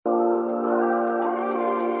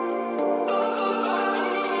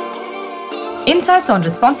Insights on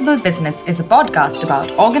Responsible Business is a podcast about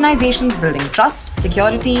organizations building trust,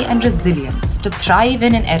 security, and resilience to thrive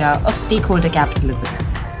in an era of stakeholder capitalism.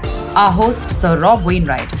 Our host, Sir Rob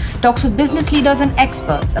Wainwright, talks with business leaders and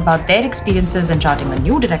experts about their experiences in charting a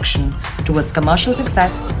new direction towards commercial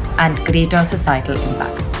success and greater societal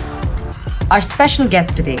impact. Our special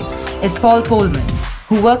guest today is Paul Polman,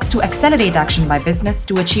 who works to accelerate action by business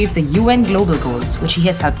to achieve the UN Global Goals, which he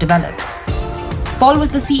has helped develop. Paul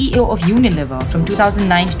was the CEO of Unilever from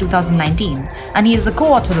 2009 to 2019, and he is the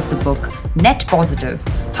co-author of the book Net Positive: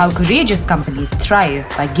 How Courageous Companies Thrive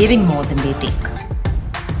by Giving More Than They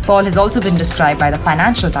Take. Paul has also been described by the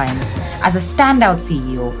Financial Times as a standout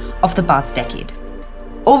CEO of the past decade.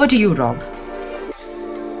 Over to you, Rob.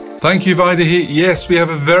 Thank you, Vaidehi. Yes, we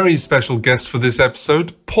have a very special guest for this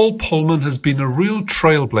episode. Paul Polman has been a real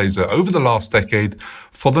trailblazer over the last decade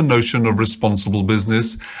for the notion of responsible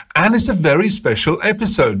business. And it's a very special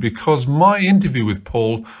episode because my interview with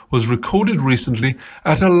Paul was recorded recently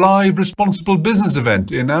at a live responsible business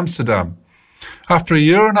event in Amsterdam. After a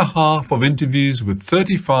year and a half of interviews with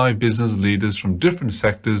 35 business leaders from different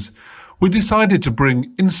sectors, we decided to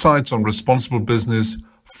bring insights on responsible business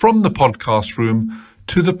from the podcast room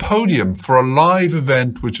to the podium for a live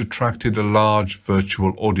event which attracted a large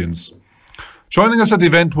virtual audience. Joining us at the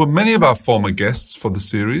event were many of our former guests for the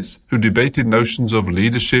series who debated notions of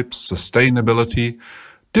leadership, sustainability,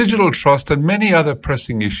 digital trust and many other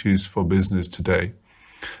pressing issues for business today.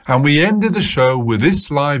 And we ended the show with this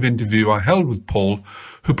live interview I held with Paul,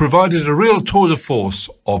 who provided a real tour de force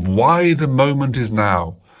of why the moment is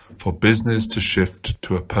now for business to shift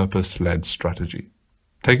to a purpose-led strategy.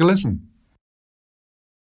 Take a listen.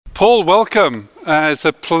 Paul, welcome. It's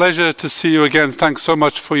a pleasure to see you again. Thanks so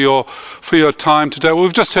much for your time today.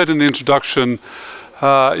 We've just heard in the introduction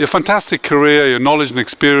your fantastic career, your knowledge and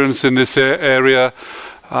experience in this area,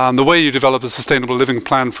 the way you develop a sustainable living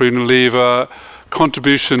plan for Unilever,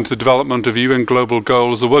 contribution to the development of UN Global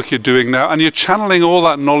Goals, the work you're doing now, and you're channeling all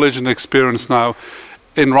that knowledge and experience now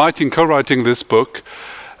in co-writing this book.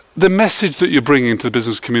 The message that you're bringing to the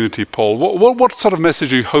business community, Paul, what sort of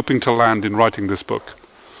message are you hoping to land in writing this book?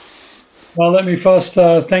 Well, let me first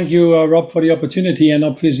thank you, Rob, for the opportunity, and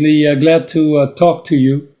obviously glad to talk to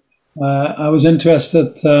you. I was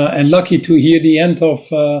interested and lucky to hear the end of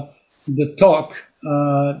the talk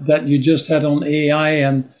that you just had on AI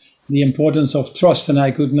and the importance of trust, and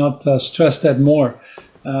I could not stress that more.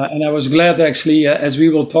 And I was glad, actually, as we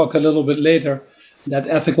will talk a little bit later, that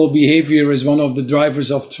ethical behavior is one of the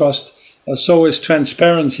drivers of trust. So is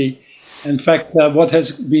transparency. In fact, what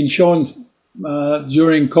has been shown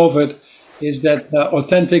during COVID is that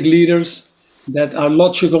authentic leaders that are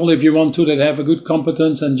logical, if you want to, that have a good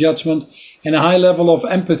competence and judgment and a high level of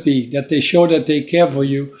empathy, that they show that they care for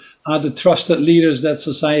you, are the trusted leaders that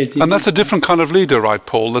society And that's a different kind of leader, right,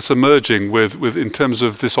 Paul, that's emerging with in terms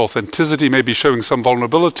of this authenticity, maybe showing some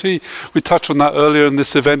vulnerability. We touched on that earlier in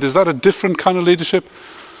this event. Is that a different kind of leadership?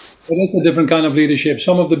 It is a different kind of leadership.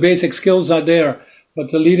 Some of the basic skills are there, but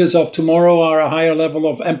the leaders of tomorrow are a higher level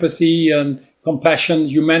of empathy and compassion,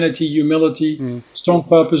 humanity, humility, strong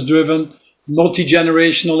purpose-driven,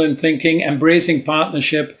 multi-generational in thinking, embracing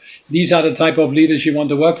partnership. These are the type of leaders you want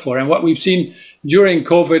to work for. And what we've seen during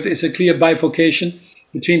COVID is a clear bifurcation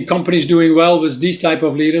between companies doing well with these type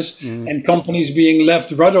of leaders and companies being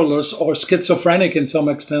left rudderless or schizophrenic in some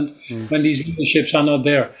extent when these leaderships are not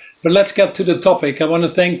there. But let's get to the topic. I want to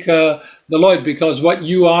thank Deloitte, because what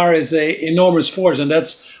you are is an enormous force, and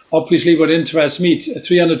that's obviously what interests me. It's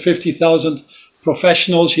 350,000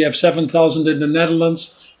 professionals. You have 7,000 in the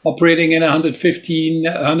Netherlands, operating in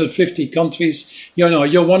 150 countries. You know,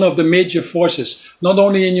 you're one of the major forces, not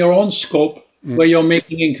only in your own scope, where you're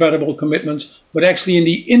making incredible commitments, but actually in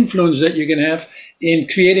the influence that you can have in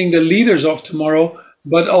creating the leaders of tomorrow,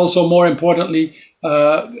 but also more importantly,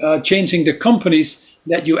 changing the companies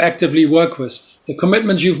that you actively work with. The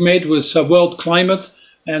commitments you've made with World Climate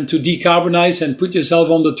and to decarbonize and put yourself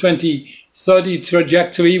on the 2030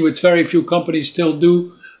 trajectory, which very few companies still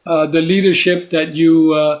do. The leadership that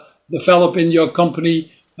you develop in your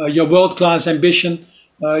company, your world-class ambition.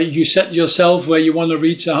 You set yourself where you want to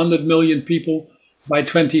reach 100 million people by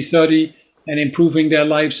 2030 and improving their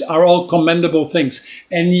lives are all commendable things.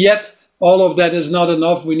 And yet, all of that is not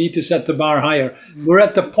enough. We need to set the bar higher. We're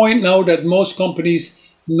at the point now that most companies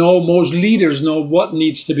know, most leaders know what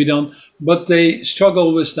needs to be done, but they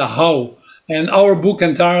struggle with the how. And our book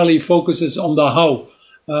entirely focuses on the how.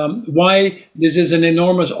 Why this is an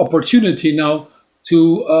enormous opportunity now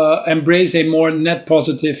to embrace a more net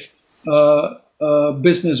positive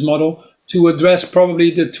business model to address probably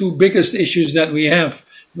the two biggest issues that we have,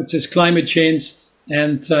 which is climate change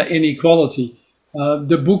and inequality.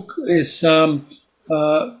 The book is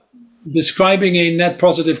describing a net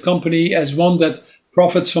positive company as one that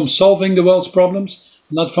profits from solving the world's problems,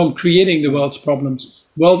 not from creating the world's problems.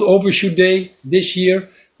 World Overshoot Day this year,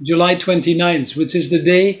 July 29th, which is the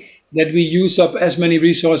day that we use up as many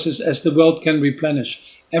resources as the world can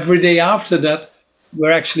replenish. Every day after that,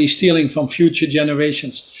 we're actually stealing from future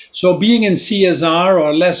generations. So being in CSR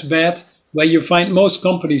or less bad, where you find most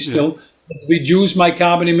companies still, let's reduce my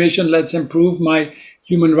carbon emission, let's improve my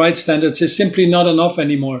human rights standards, is simply not enough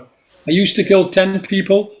anymore. I used to kill 10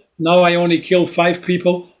 people. Now I only kill 5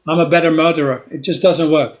 people. I'm a better murderer. It just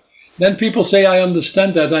doesn't work. Then people say, I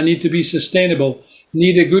understand that. I need to be sustainable,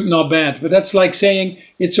 neither good nor bad. But that's like saying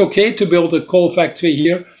it's okay to build a coal factory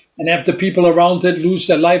here and have the people around it lose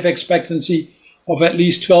their life expectancy of at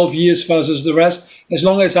least 12 years versus the rest, as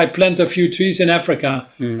long as I plant a few trees in Africa.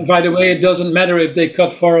 And by the way, it doesn't matter if they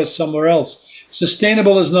cut forests somewhere else.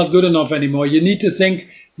 Sustainable is not good enough anymore. You need to think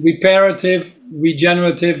reparative,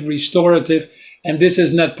 regenerative, restorative, and this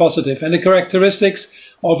is net positive. And the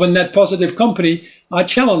characteristics of a net positive company are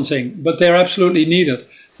challenging, but they're absolutely needed.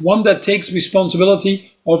 One that takes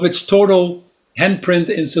responsibility of its total handprint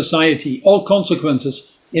in society, all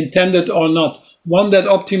consequences, intended or not. One that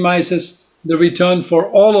optimizes the return for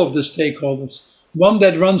all of the stakeholders. One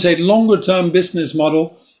that runs a longer-term business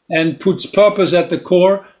model and puts purpose at the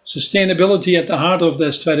core, sustainability at the heart of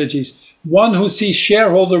their strategies. One who sees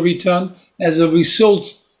shareholder return as a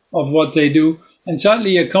result of what they do, and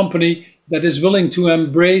certainly a company that is willing to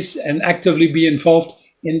embrace and actively be involved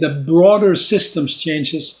in the broader systems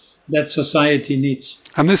changes that society needs.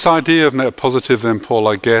 And this idea of net positive then, Paul,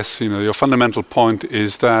 I guess, your fundamental point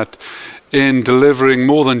is that in delivering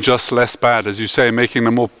more than just less bad, as you say, making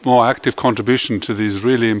a more active contribution to these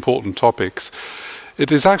really important topics,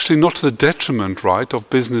 it is actually not to the detriment, right, of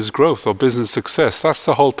business growth or business success. That's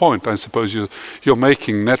the whole point, I suppose, you're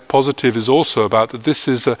making. Net positive is also about that this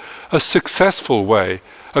is a successful way,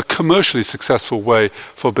 a commercially successful way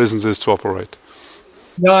for businesses to operate.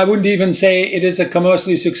 No, I wouldn't even say it is a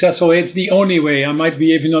commercially successful way. It's the only way. I might be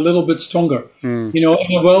even a little bit stronger. In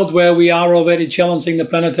a world where we are already challenging the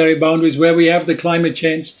planetary boundaries, where we have the climate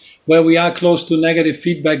change, where we are close to negative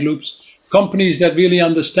feedback loops, companies that really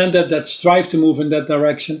understand that strive to move in that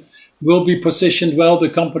direction, will be positioned well. The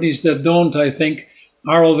companies that don't, I think,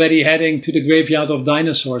 are already heading to the graveyard of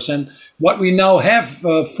dinosaurs. And what we now have,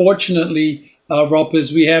 fortunately, Rob,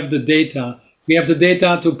 is we have the data. We have the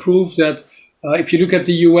data to prove that if you look at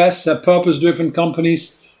the US, purpose-driven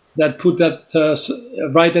companies that put that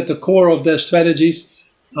right at the core of their strategies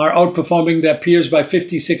are outperforming their peers by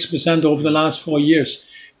 56% over the last 4 years.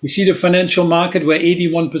 We see the financial market where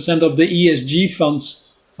 81% of the ESG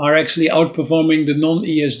funds are actually outperforming the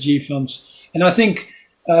non-ESG funds. And I think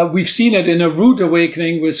we've seen it in a rude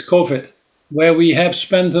awakening with COVID, where we have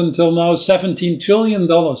spent until now $17 trillion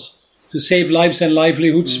to save lives and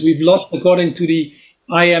livelihoods. We've lost, according to the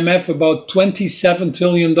IMF, about $27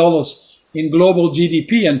 trillion in global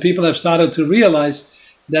GDP, and people have started to realize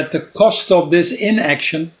that the cost of this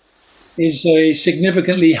inaction is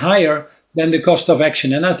significantly higher than the cost of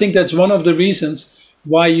action. And I think that's one of the reasons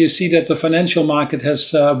why you see that the financial market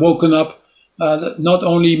has woken up, not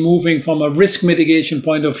only moving from a risk mitigation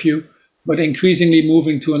point of view, but increasingly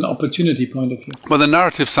moving to an opportunity point of view. Well, the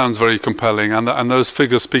narrative sounds very compelling, and those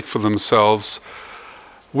figures speak for themselves.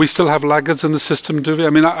 We still have laggards in the system, do we? I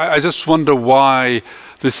mean, I just wonder why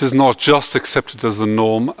this is not just accepted as the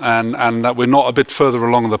norm, and that we're not a bit further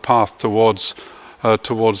along the path towards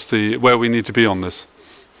the where we need to be on this.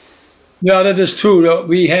 Yeah, that is true.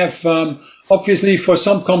 We have, obviously, for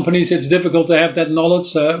some companies, it's difficult to have that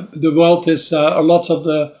knowledge. The world is, lots of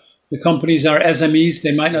the companies are SMEs.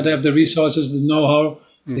 They might not have the resources, the know-how,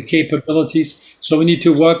 the capabilities. So we need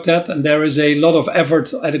to work that, and there is a lot of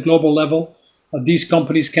effort at a global level. These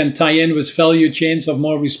companies can tie in with value chains of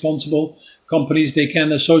more responsible companies. They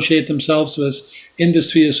can associate themselves with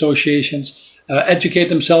industry associations, educate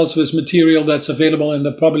themselves with material that's available in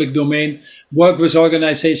the public domain, work with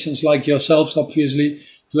organizations like yourselves, obviously,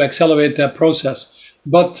 to accelerate that process.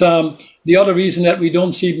 But the other reason that we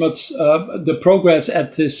don't see much the progress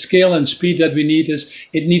at the scale and speed that we need is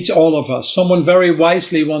it needs all of us. Someone very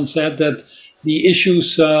wisely once said that the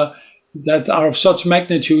issues that are of such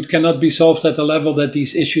magnitude cannot be solved at the level that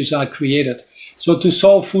these issues are created. So to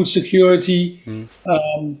solve food security,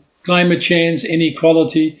 climate change,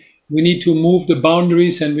 inequality, we need to move the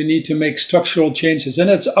boundaries and we need to make structural changes. And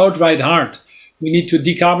it's outright hard. We need to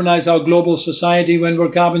decarbonize our global society when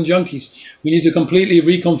we're carbon junkies. We need to completely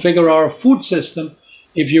reconfigure our food system,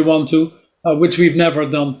 if you want to, which we've never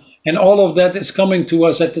done. And all of that is coming to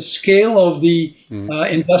us at the scale of the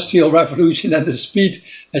industrial revolution and the speed,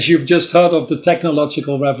 as you've just heard, of the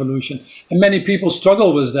technological revolution. And many people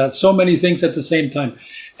struggle with that, so many things at the same time.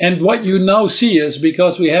 And what you now see is,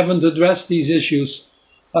 because we haven't addressed these issues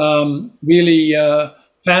really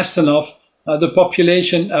fast enough, the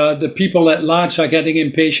population, the people at large are getting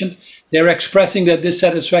impatient. They're expressing their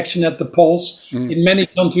dissatisfaction at the polls. In many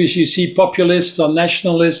countries, you see populists or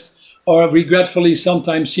nationalists, or regretfully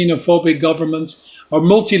sometimes xenophobic governments, or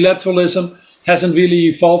multilateralism hasn't really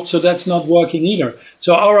evolved, so that's not working either.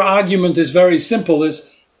 So our argument is very simple, is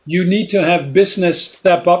you need to have business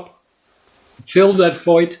step up, fill that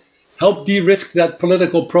void, help de-risk that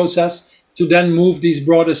political process to then move these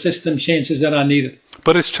broader system changes that are needed.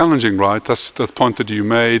 But it's challenging, right? That's the point that you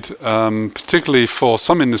made, particularly for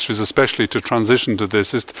some industries, especially to transition to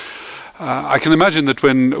this. I can imagine that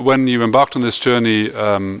when you embarked on this journey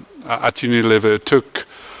at Unilever, it took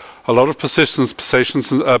a lot of persistence,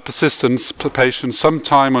 patience, some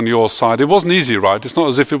time on your side. It wasn't easy, right? It's not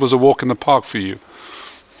as if it was a walk in the park for you.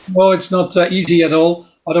 No, it's not easy at all.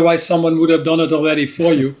 Otherwise, someone would have done it already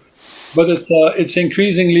for you. But it's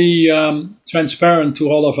increasingly transparent to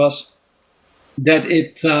all of us that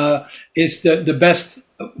it is the best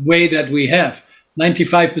way that we have.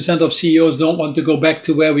 95% of CEOs don't want to go back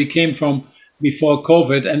to where we came from before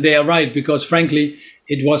COVID, and they are right, because frankly,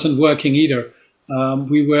 it wasn't working either.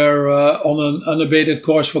 We were on an unabated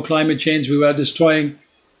course for climate change. We were destroying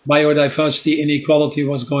biodiversity, inequality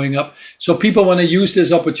was going up. So people want to use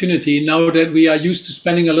this opportunity now that we are used to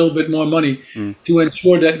spending a little bit more money to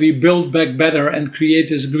ensure that we build back better and create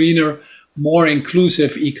this greener, more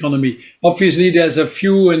inclusive economy. Obviously, there's a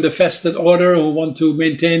few in the vested order who want to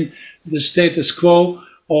maintain the status quo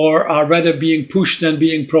or are rather being pushed than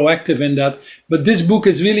being proactive in that. But this book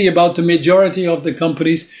is really about the majority of the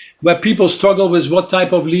companies where people struggle with what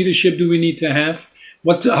type of leadership do we need to have?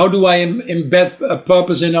 How do I embed a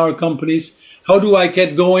purpose in our companies? How do I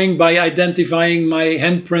get going by identifying my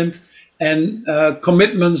handprint and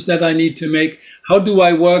commitments that I need to make? How do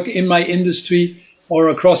I work in my industry or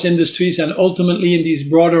across industries and ultimately in these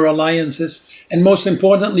broader alliances? And most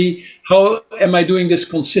importantly, how am I doing this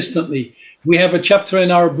consistently? We have a chapter in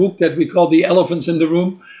our book that we call The Elephants in the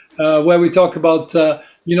Room, where we talk about,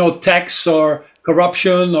 tax or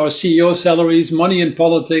corruption or CEO salaries, money in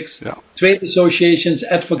politics, trade associations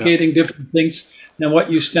advocating different things than what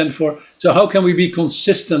you stand for. So how can we be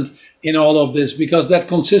consistent in all of this? Because that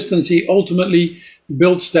consistency ultimately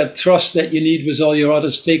builds that trust that you need with all your other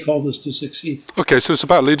stakeholders to succeed. Okay, so it's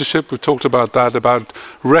about leadership. We've talked about that, about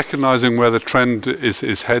recognizing where the trend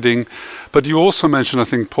is heading. But you also mentioned, I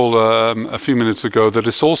think, Paul, a few minutes ago, that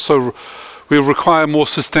it's also will require more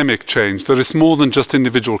systemic change. There is more than just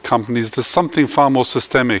individual companies. There's something far more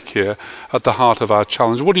systemic here at the heart of our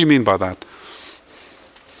challenge. What do you mean by that?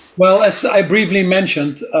 Well, as I briefly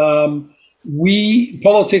mentioned,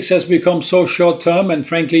 politics has become so short-term, and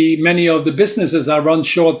frankly, many of the businesses are run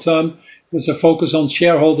short-term with a focus on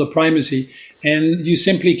shareholder primacy. And you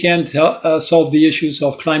simply can't solve the issues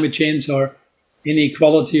of climate change or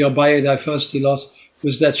inequality or biodiversity loss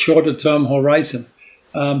with that shorter-term horizon.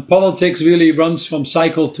 Politics really runs from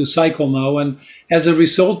cycle to cycle now, and as a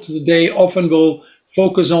result, they often will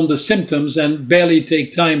focus on the symptoms and barely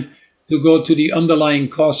take time to go to the underlying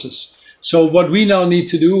causes. So what we now need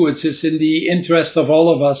to do, which is in the interest of all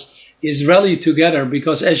of us, is rally together,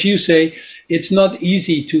 because as you say, it's not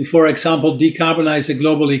easy to, for example, decarbonize a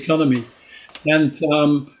global economy. And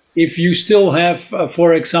if you still have,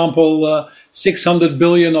 for example, 600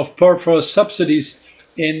 billion of perforce subsidies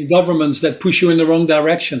in governments that push you in the wrong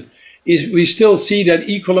direction, we still see that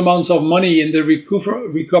equal amounts of money in the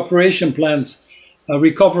recovery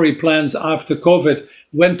plans after COVID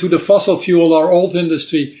went to the fossil fuel or old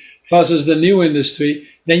industry versus the new industry,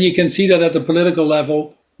 then you can see that at the political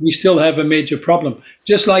level, we still have a major problem.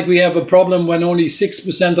 Just like we have a problem when only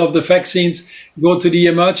 6% of the vaccines go to the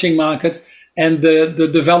emerging market and the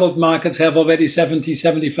developed markets have already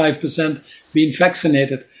 75% been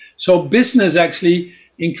vaccinated. So business actually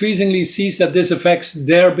increasingly sees that this affects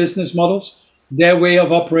their business models, their way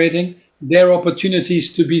of operating, their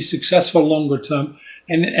opportunities to be successful longer term,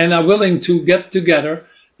 and are willing to get together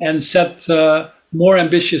and set more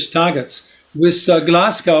ambitious targets. With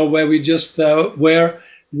Glasgow, where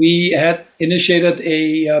we had initiated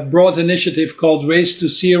a broad initiative called Race to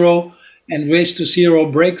Zero and Race to Zero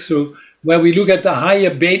Breakthrough, where we look at the high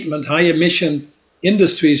abatement, high emission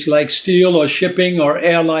industries like steel or shipping or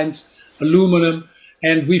airlines, aluminum.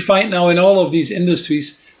 And we find now in all of these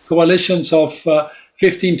industries coalitions of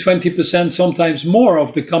 15, 20%, sometimes more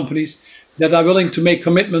of the companies that are willing to make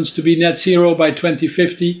commitments to be net zero by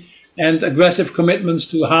 2050 and aggressive commitments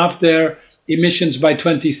to halve their emissions by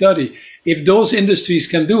 2030. If those industries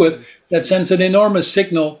can do it, that sends an enormous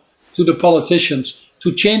signal to the politicians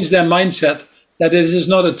to change their mindset that this is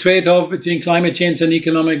not a trade-off between climate change and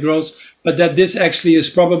economic growth, but that this actually is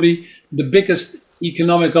probably the biggest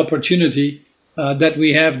economic opportunity that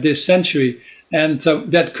we have this century. And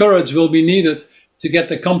that courage will be needed to get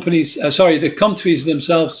the countries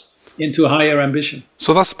themselves into higher ambition.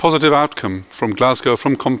 So that's a positive outcome from Glasgow,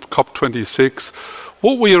 from COP26.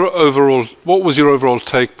 What was your overall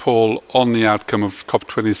take, Paul, on the outcome of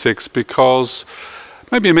COP26? Because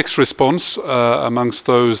maybe a mixed response amongst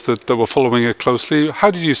those that were following it closely. How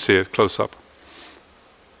did you see it close up?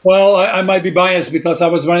 Well, I might be biased because I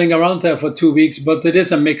was running around there for 2 weeks, but it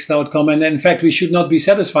is a mixed outcome. And in fact, we should not be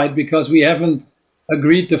satisfied because we haven't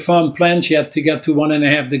agreed the firm plans yet to get to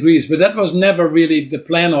 1.5 degrees. But that was never really the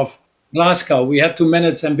plan of Glasgow. We had to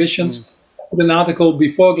manage ambitions. I put an article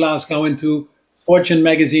before Glasgow into Fortune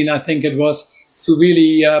magazine, I think it was, to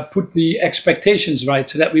really put the expectations right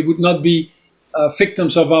so that we would not be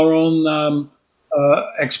victims of our own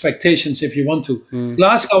expectations, if you want to.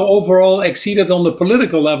 Glasgow overall exceeded on the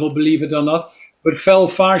political level, believe it or not, but fell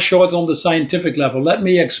far short on the scientific level. Let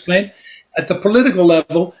me explain. At the political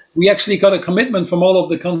level, we actually got a commitment from all of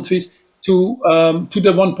the countries to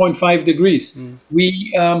the 1.5 degrees.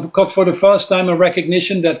 We got for the first time a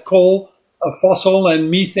recognition that coal, fossil and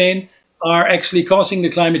methane are actually causing the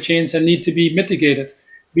climate change and need to be mitigated.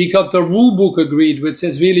 We got the rule book agreed, which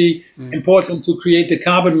is really important to create the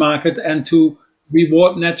carbon market and to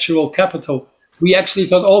reward natural capital. We actually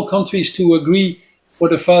got all countries to agree for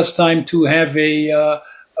the first time to have a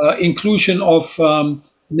inclusion of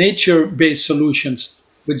nature-based solutions,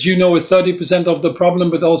 which is 30% of the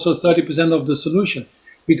problem, but also 30% of the solution.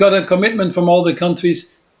 We got a commitment from all the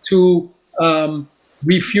countries to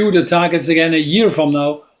review the targets again a year from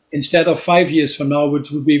now instead of 5 years from now,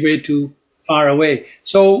 which would be way too far away.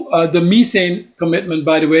 So the methane commitment,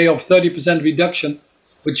 by the way, of 30% reduction,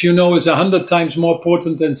 which is 100 times more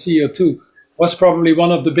potent than CO2, was probably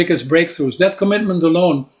one of the biggest breakthroughs. That commitment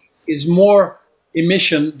alone is more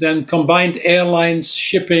emission than combined airlines,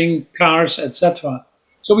 shipping, cars, etc.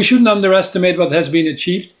 So we shouldn't underestimate what has been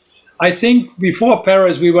achieved. I think before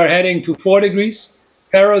Paris, we were heading to 4 degrees.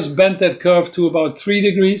 Paris bent that curve to about 3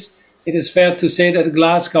 degrees. It is fair to say that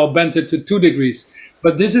Glasgow bent it to 2 degrees.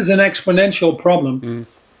 But this is an exponential problem.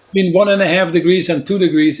 Between 1.5 degrees and 2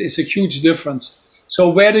 degrees is a huge difference. So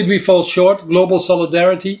where did we fall short? Global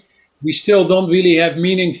solidarity. We still don't really have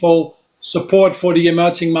meaningful support for the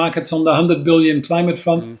emerging markets on the 100 billion climate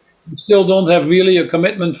fund. We still don't have really a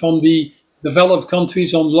commitment from the developed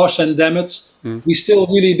countries on loss and damage. We still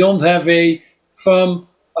really don't have a firm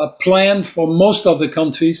plan for most of the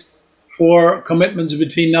countries for commitments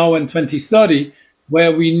between now and 2030,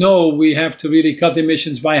 where we know we have to really cut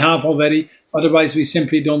emissions by half already. Otherwise, we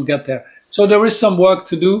simply don't get there. So there is some work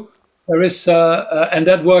to do. There is, and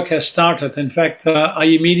that work has started. In fact, I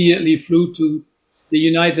immediately flew to the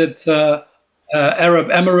United Arab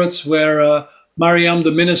Emirates, where Mariam,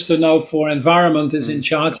 the minister now for environment, is in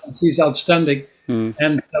charge, and she's outstanding.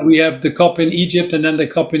 And we have the COP in Egypt and then the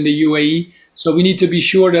COP in the UAE. So we need to be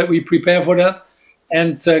sure that we prepare for that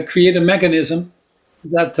and create a mechanism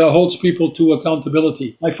that holds people to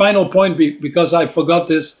accountability. My final point, because I forgot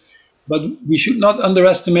this, but we should not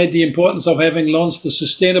underestimate the importance of having launched the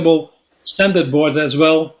Sustainable Standard Board as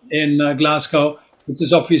well in Glasgow, which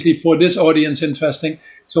is obviously for this audience interesting.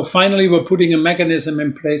 So finally, we're putting a mechanism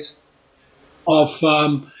in place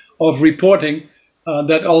of reporting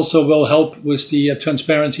that also will help with the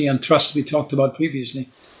transparency and trust we talked about previously.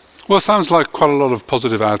 Well, it sounds like quite a lot of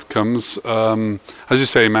positive outcomes. As you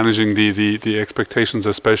say, managing the expectations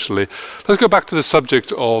especially. Let's go back to the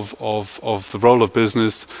subject of the role of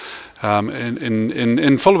business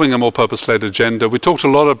in following a more purpose-led agenda. We talked a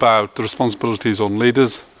lot about the responsibilities on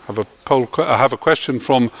leaders. I have a question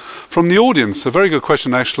from the audience, a very good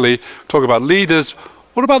question actually. Talk about leaders.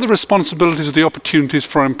 What about the responsibilities or the opportunities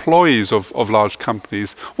for employees of large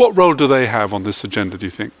companies? What role do they have on this agenda, do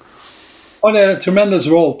you think? Well, they have a tremendous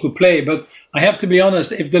role to play, but I have to be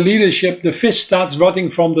honest, if the leadership, the fish starts rotting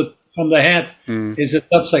from the head, is a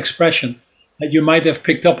Dutch expression that you might have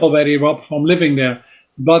picked up already, Rob, from living there.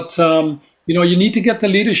 But, you need to get the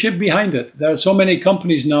leadership behind it. There are so many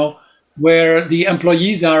companies now where the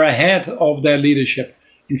employees are ahead of their leadership.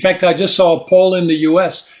 In fact, I just saw a poll in the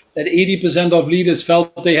US that 80% of leaders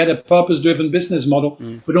felt they had a purpose-driven business model,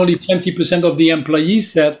 but only 20% of the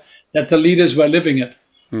employees said that the leaders were living it.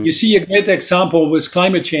 You see a great example with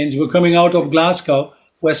climate change. We're coming out of Glasgow,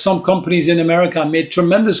 where some companies in America made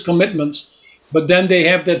tremendous commitments but then they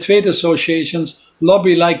have their trade associations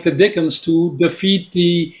lobby like the dickens to defeat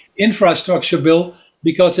the infrastructure bill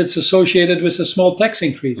because it's associated with a small tax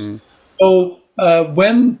increase. So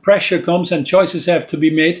when pressure comes and choices have to be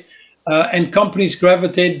made, and companies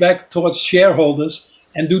gravitate back towards shareholders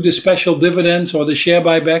and do the special dividends or the share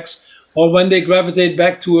buybacks, or when they gravitate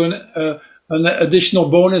back to an additional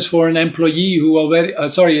bonus for an employee who already, a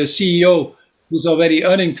CEO who's already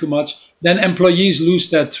earning too much, then employees lose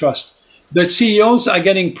their trust. The CEOs are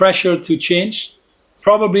getting pressure to change,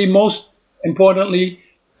 probably most importantly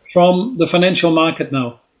from the financial market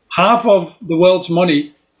now. Half of the world's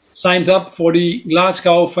money signed up for the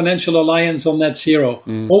Glasgow Financial Alliance on net zero,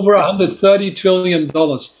 over $130 trillion,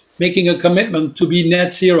 making a commitment to be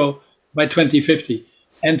net zero by 2050.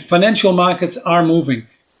 And financial markets are moving.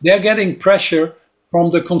 They're getting pressure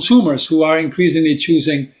from the consumers who are increasingly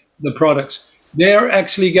choosing the products. They're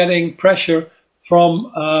actually getting pressure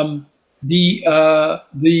from the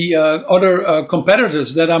other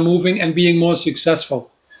competitors that are moving and being more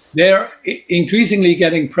successful. They're increasingly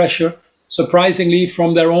getting pressure, surprisingly,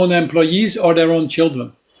 from their own employees or their own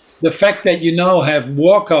children. The fact that you now have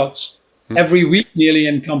walkouts every week nearly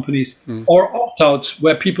in companies, or opt-outs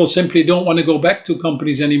where people simply don't want to go back to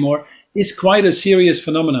companies anymore, is quite a serious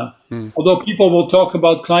phenomenon. Although people will talk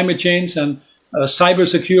about climate change and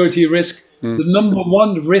cybersecurity risk, the number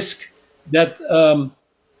one risk that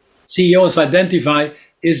CEOs identify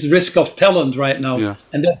is risk of talent right now. Yeah.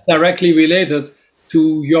 And that's directly related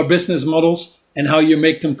to your business models and how you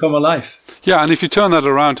make them come alive. Yeah, and if you turn that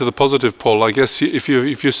around to the positive, Paul, I guess if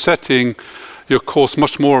you're setting your course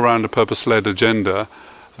much more around a purpose-led agenda,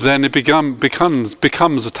 then it becomes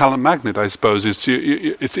a talent magnet, I suppose.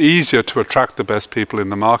 It's easier to attract the best people in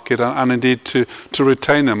the market and indeed to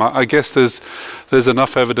retain them. I guess there's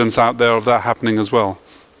enough evidence out there of that happening as well.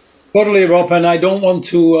 Totally, Rob, and I don't want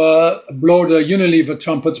to blow the Unilever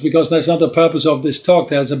trumpets because that's not the purpose of this talk.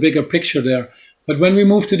 There's a bigger picture there. But when we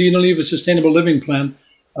moved to the Unilever Sustainable Living Plan,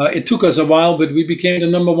 it took us a while, but we became the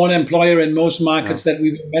number one employer in most markets that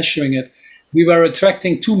we were measuring it. We were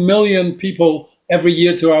attracting 2 million people every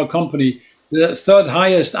year to our company, the third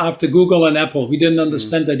highest after Google and Apple. We didn't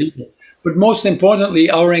understand that either. But most importantly,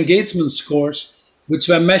 our engagement scores, which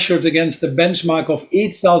were measured against the benchmark of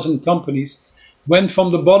 8,000 companies, went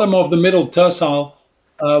from the bottom of the middle tercile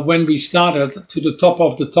when we started to the top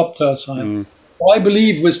of the top tercile. I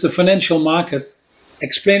believe with the financial market,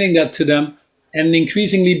 explaining that to them and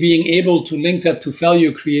increasingly being able to link that to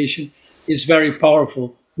value creation is very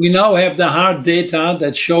powerful. We now have the hard data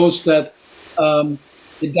that shows that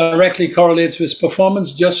it directly correlates with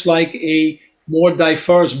performance, just like a more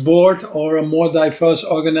diverse board or a more diverse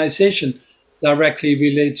organization directly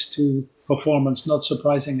relates to performance, not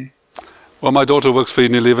surprisingly. Well, my daughter works for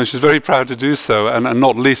Unilever and she's very proud to do so, and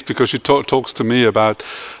not least because she talks to me about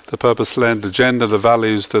the purpose-led agenda, the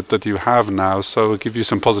values that you have now. So I'll give you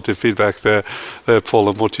some positive feedback there, Paul,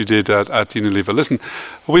 on what you did at Unilever. Listen,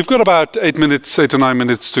 we've got about 8 to 9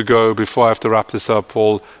 minutes to go before I have to wrap this up,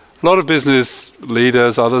 Paul. A lot of business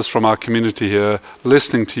leaders, others from our community here,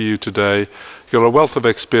 listening to you today. You're a wealth of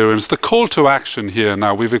experience. The call to action here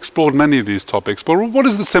now, we've explored many of these topics, but what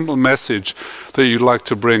is the simple message that you'd like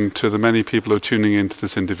to bring to the many people who are tuning into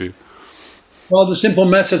this interview? Well, the simple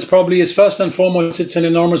message probably is first and foremost, it's an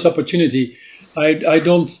enormous opportunity. I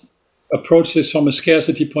don't approach this from a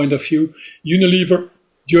scarcity point of view. Unilever,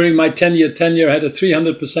 during my 10-year tenure, had a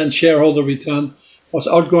 300% shareholder return, was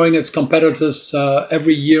outgrowing its competitors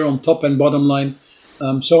every year on top and bottom line.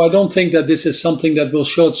 So I don't think that this is something that will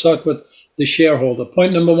short-circuit the shareholder.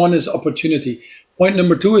 Point number one is opportunity. Point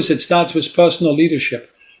number two is it starts with personal leadership.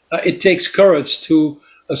 It takes courage to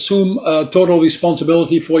assume total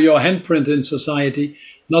responsibility for your handprint in society,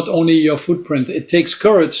 not only your footprint. It takes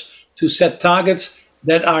courage to set targets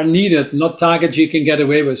that are needed, not targets you can get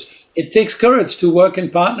away with. It takes courage to work in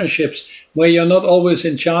partnerships where you're not always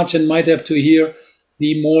in charge and might have to hear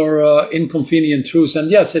the more inconvenient truths. And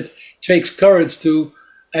yes, it takes courage to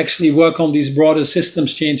actually work on these broader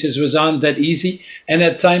systems changes, which aren't that easy and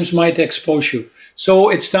at times might expose you. So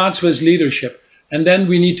it starts with leadership. And then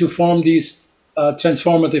we need to form these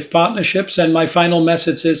transformative partnerships. And my final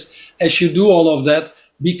message is, as you do all of that,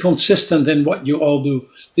 be consistent in what you all do.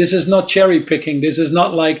 This is not cherry picking. This is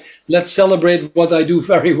not like, let's celebrate what I do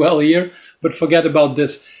very well here, but forget about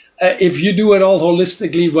this. If you do it all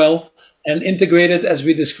holistically well and integrate it as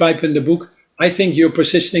we describe in the book, I think you're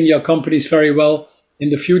positioning your companies very well in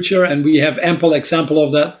the future. And we have ample example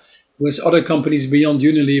of that with other companies beyond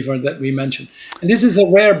Unilever that we mentioned. And this is a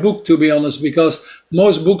rare book, to be honest, because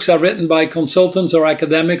most books are written by consultants or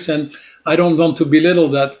academics, and I don't want to belittle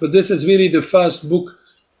that. But this is really the first book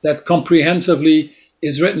that comprehensively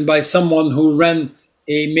is written by someone who ran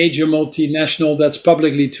a major multinational that's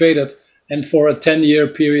publicly traded and for a 10-year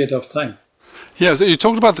period of time. Yeah, so you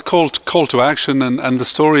talked about the call to action and the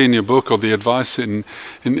story in your book, or the advice in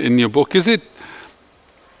your book.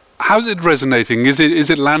 How is it resonating? Is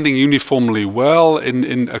it landing uniformly well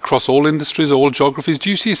in across all industries, all geographies? Do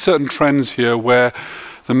you see certain trends here where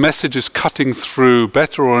the message is cutting through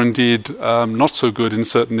better, or indeed not so good in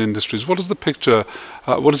certain industries? What is the picture?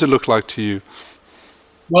 What does it look like to you?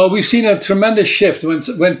 Well, we've seen a tremendous shift. When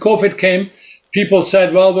COVID came, people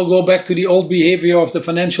said, well, we'll go back to the old behavior of the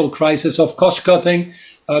financial crisis, of cost cutting,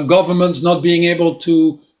 governments not being able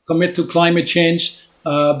to commit to climate change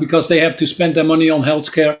because they have to spend their money on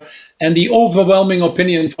healthcare. And the overwhelming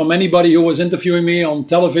opinion from anybody who was interviewing me on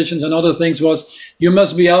televisions and other things was, you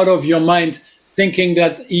must be out of your mind thinking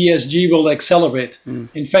that ESG will accelerate.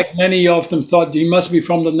 In fact, many of them thought he must be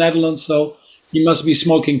from the Netherlands, so he must be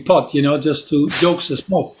smoking pot, just to jokes the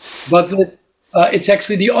smoke. But it's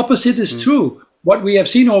actually the opposite is true. What we have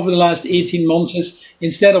seen over the last 18 months is,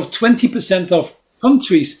 instead of 20% of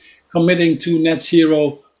countries committing to net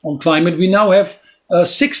zero on climate, we now have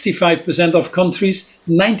 65% of countries,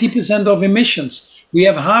 90% of emissions. We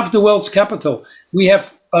have half the world's capital. We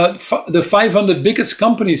have the 500 biggest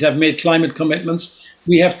companies have made climate commitments.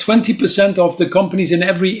 We have 20% of the companies in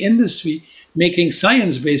every industry making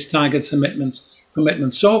science-based target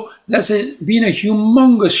commitments. So there's been a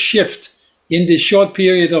humongous shift in this short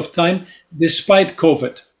period of time, despite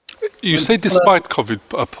COVID. You say despite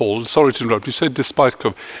COVID, Paul. Sorry to interrupt. You say despite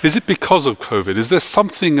COVID. Is it because of COVID? Is there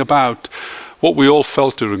something about what we all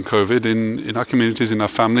felt during COVID in our communities, in our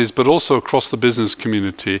families, but also across the business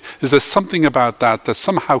community? Is there something about that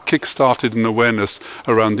somehow kick-started an awareness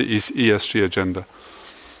around the ESG agenda?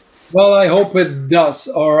 Well, I hope it does,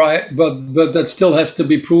 but that still has to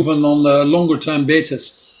be proven on a longer-term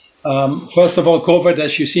basis. First of all, COVID,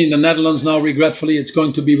 as you see in the Netherlands now, regretfully, it's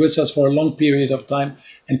going to be with us for a long period of time,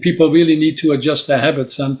 and people really need to adjust their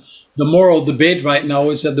habits. And the moral debate right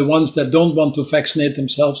now is that the ones that don't want to vaccinate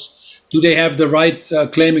themselves, do they have the right,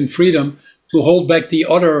 claiming freedom, to hold back the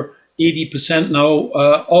other 80% now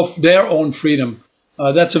of their own freedom?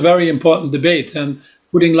 That's a very important debate, and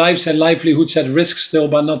putting lives and livelihoods at risk still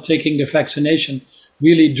by not taking the vaccination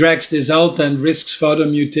really drags this out and risks further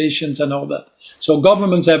mutations and all that. So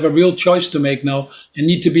governments have a real choice to make now and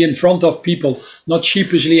need to be in front of people, not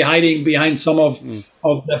sheepishly hiding behind some of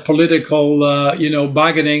the political,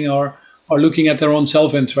 bargaining or looking at their own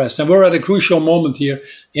self-interest. And we're at a crucial moment here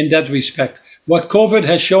in that respect. What COVID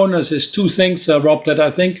has shown us is two things, Rob, that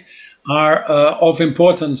I think are of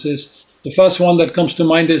importance. Is the first one that comes to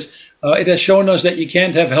mind is it has shown us that you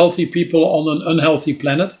can't have healthy people on an unhealthy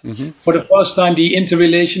planet. For the first time, the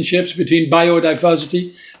interrelationships between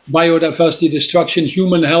biodiversity destruction,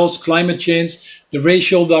 human health, climate change, the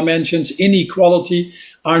racial dimensions, inequality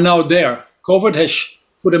are now there. COVID has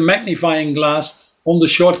put a magnifying glass on the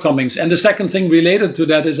shortcomings. And the second thing related to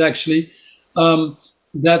that is actually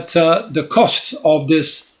that the costs of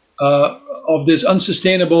this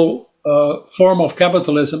unsustainable form of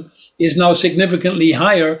capitalism is now significantly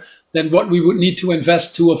higher than what we would need to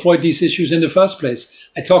invest to avoid these issues in the first place.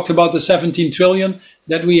 I talked about the 17 trillion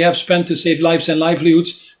that we have spent to save lives and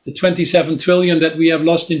livelihoods, the 27 trillion that we have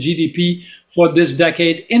lost in GDP for this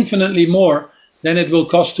decade, infinitely more than it will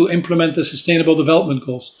cost to implement the Sustainable Development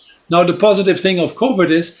Goals. Now, the positive thing of COVID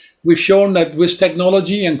is we've shown that with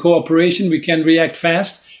technology and cooperation, we can react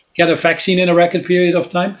fast, get a vaccine in a record period of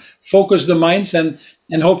time, focus the minds, and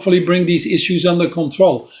hopefully bring these issues under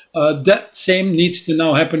control. That same needs to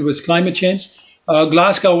now happen with climate change.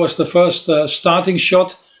 Glasgow was the first starting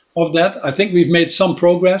shot of that. I think we've made some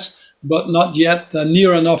progress, but not yet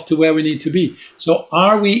near enough to where we need to be. So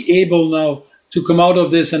are we able now to come out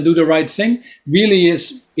of this and do the right thing? Really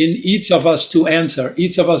is in each of us to answer,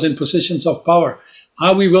 each of us in positions of power.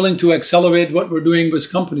 Are we willing to accelerate what we're doing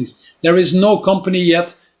with companies? There is no company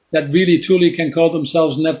yet that really truly can call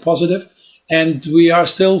themselves net positive. And we are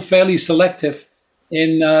still fairly selective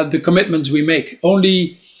in the commitments we make.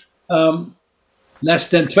 Only less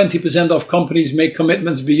than 20% of companies make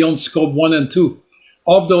commitments beyond scope 1 and 2.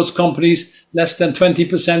 Of those companies, less than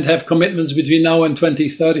 20% have commitments between now and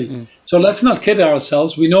 2030. So let's not kid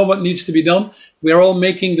ourselves. We know what needs to be done. We're all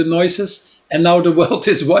making the noises. And now the world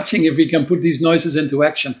is watching if we can put these noises into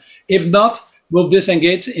action. If not, we'll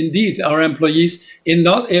disengage indeed our employees.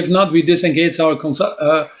 If not, we disengage our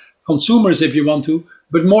consumers, if you want to.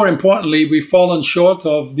 But more importantly, we've fallen short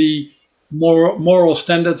of the moral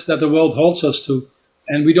standards that the world holds us to.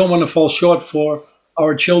 And we don't want to fall short for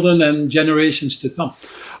our children and generations to come.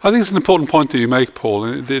 I think it's an important point that you make, Paul.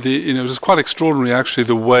 It was quite extraordinary, actually,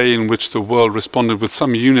 the way in which the world responded with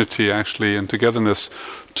some unity, actually, and togetherness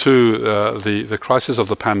to the crisis of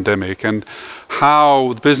the pandemic, and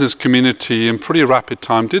how the business community in pretty rapid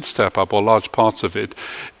time did step up, or large parts of it,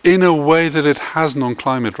 in a way that it hasn't on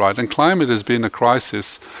climate, right? And climate has been a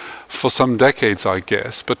crisis for some decades, I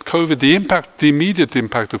guess. But COVID, the immediate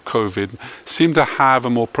impact of COVID seemed to have a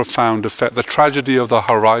more profound effect. The tragedy of the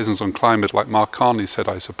horizons on climate, like Mark Carney said,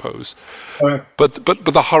 I suppose. Right. But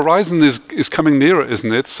the horizon is coming nearer,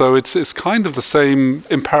 isn't it? So it's kind of the same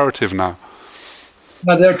imperative now.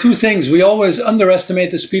 Now, there are two things. We always underestimate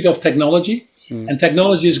the speed of technology, and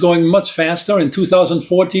technology is going much faster. In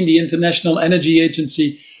 2014, the International Energy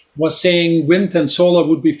Agency was saying wind and solar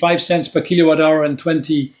would be 5 cents per kilowatt hour in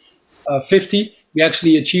 2050. We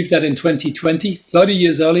actually achieved that in 2020, 30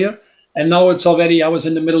 years earlier. And now it's already, I was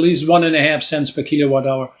in the Middle East, 1.5 cents per kilowatt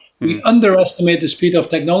hour. We underestimate the speed of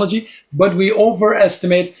technology, but we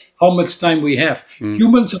overestimate how much time we have.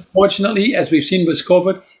 Humans, unfortunately, as we've seen with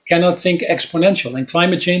COVID, cannot think exponential, and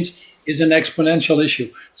climate change is an exponential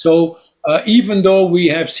issue. So even though we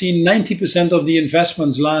have seen 90% of the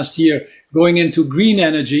investments last year going into green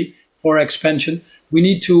energy for expansion, we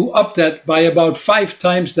need to up that by about 5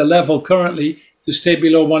 times the level currently to stay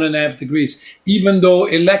below 1.5 degrees. Even though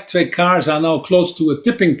electric cars are now close to a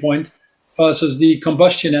tipping point versus the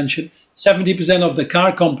combustion engine, 70% of the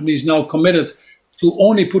car companies now committed to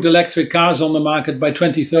only put electric cars on the market by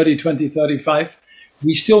 2030, 2035.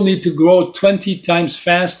 We still need to grow 20 times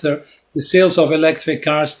faster the sales of electric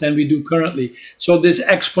cars than we do currently. So this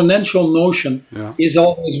exponential notion is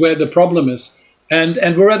always where the problem is.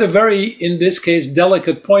 And we're at a very, in this case,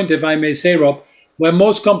 delicate point, if I may say, Rob, where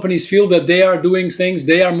most companies feel that they are doing things,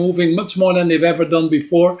 they are moving much more than they've ever done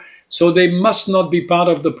before. So they must not be part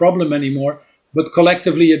of the problem anymore. But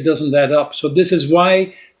collectively, it doesn't add up. So this is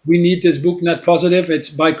why we need this book, Net Positive. It's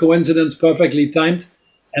by coincidence perfectly timed.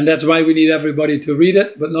 And that's why we need everybody to read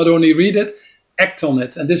it, but not only read it, act on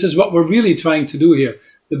it. And this is what we're really trying to do here.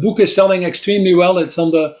 The book is selling extremely well. It's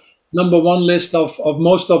on the #1 list of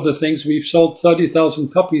most of the things. We've sold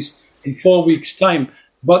 30,000 copies in 4 weeks' time.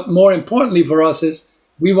 But more importantly for us is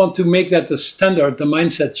we want to make that the standard, the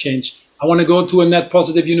mindset change. I want to go to a net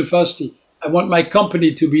positive university. I want my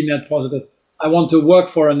company to be net positive. I want to work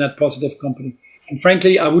for a net positive company. And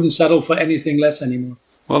frankly, I wouldn't settle for anything less anymore.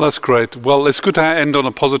 Well, that's great. Well, it's good to end on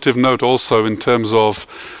a positive note also in terms of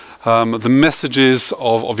the messages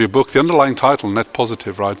of your book, the underlying title, Net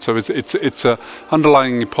Positive, right? So it's a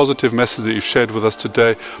underlying positive message that you've shared with us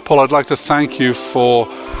today. Paul, I'd like to thank you for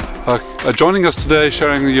joining us today,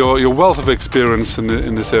 sharing your wealth of experience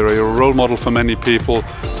in this area. You're a role model for many people.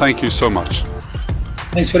 Thank you so much.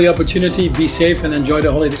 Thanks for the opportunity. Be safe and enjoy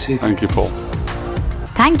the holiday season. Thank you, Paul.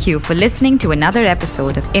 Thank you for listening to another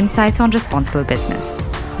episode of Insights on Responsible Business.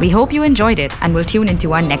 We hope you enjoyed it and will tune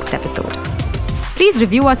into our next episode. Please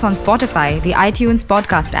review us on Spotify, the iTunes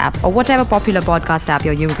podcast app, or whatever popular podcast app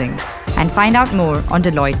you're using, and find out more on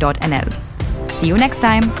Deloitte.nl. See you next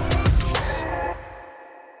time.